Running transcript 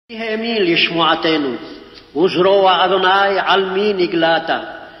האמין לשמועתנו, וזרוע אדוני על מי נגלת,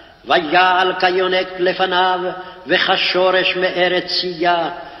 ויעל כיונק לפניו, וכשורש מארץ צייה,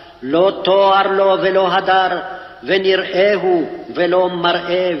 לא תואר לו ולא הדר, ונראהו ולא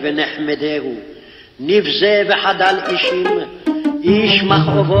מראה ונחמדהו. נבזה וחדל אישים, איש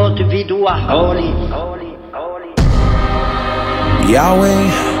מכאובות וידוע חולי. Yahweh,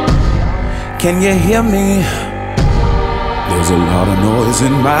 can you hear me? There's a lot of noise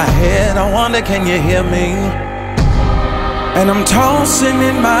in my head, I wonder can you hear me? And I'm tossing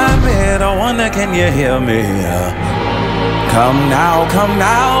in my bed, I wonder can you hear me? Come now,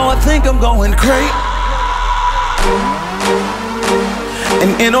 I think I'm going crazy.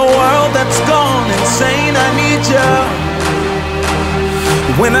 And in a world that's gone insane, I need you.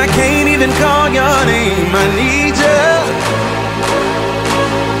 When I can't even call your name, I need you.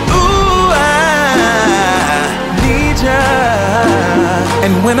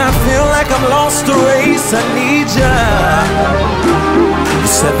 And when I feel like I'm lost a race, I need ya. You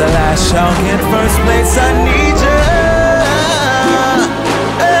said the last shall get first place, I need ya.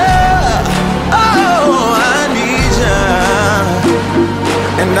 Oh, I need ya.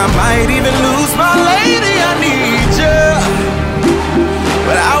 And I might even lose my lady, I need ya.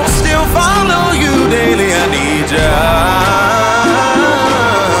 But I will still follow you daily, I need ya.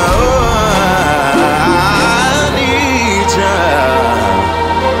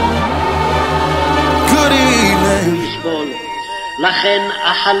 לכן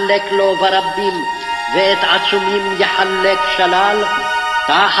אחלק לו ברבים, ואת עצומים יחלק שלל,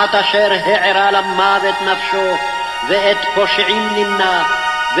 תחת אשר הערה למוות נפשו, ואת פושעים נמנע,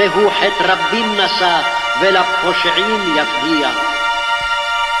 והוא חטא רבים נשא, ולפושעים יפגיע.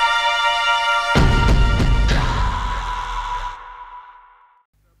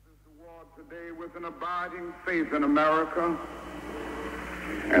 Today with an abiding faith in America,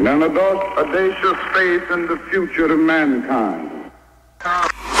 and an audacious faith in the future of mankind.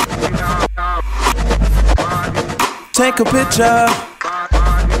 Take a picture,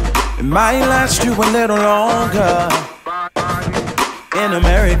 it might last you a little longer. In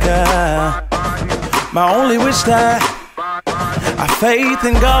America, my only wish that our faith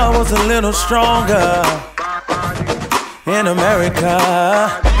in God was a little stronger. In America,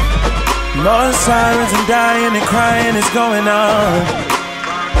 more sirens and dying and crying is going on.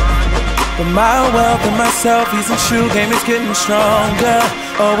 But my wealth and my selfies and shoe game is getting stronger.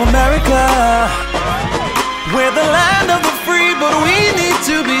 Oh, America, we're the land of the free, but we need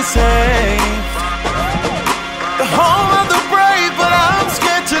to be safe. The home of the brave, but I'm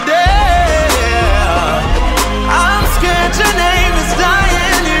scared today. I'm scared your name is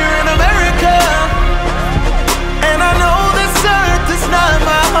dying here in America. And I know this earth is not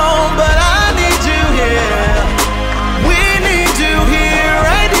my home, but I need you here. We need you here,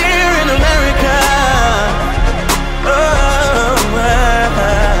 right here in America.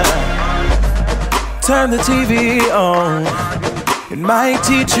 Turn the TV on, it might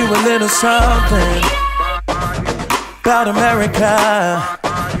teach you a little something about America.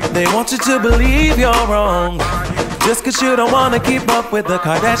 They want you to believe you're wrong, just cause you don't wanna keep up with the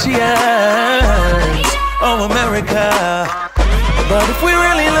Kardashians. Oh, America. But if we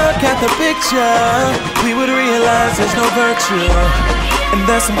really look at the picture, we would realize there's no virtue, and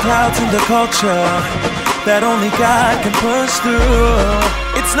there's some clouds in the culture that only God can push through.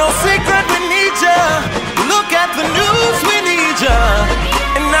 It's no secret we need ya. Look at the news, we need ya.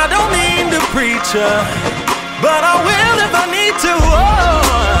 And I don't mean to preach ya, but I will if I need to. Oh,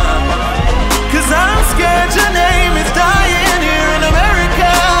 cause I'm scared your name is dying here in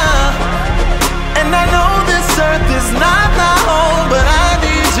America. And I know this earth is not my home, but I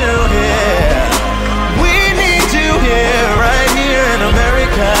need you here. We need you here, right here in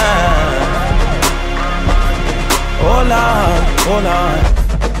America. Oh Lord, oh Lord.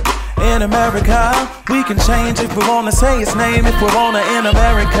 In America, we can change if we wanna say its name, if we wanna in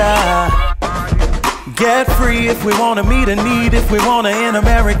America. Get free if we wanna meet a need, if we wanna in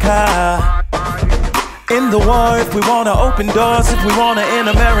America. In the war if we wanna open doors, if we wanna in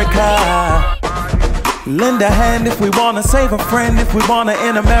America. Lend a hand if we wanna save a friend, if we wanna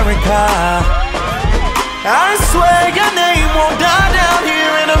in America. I swear your name won't die down here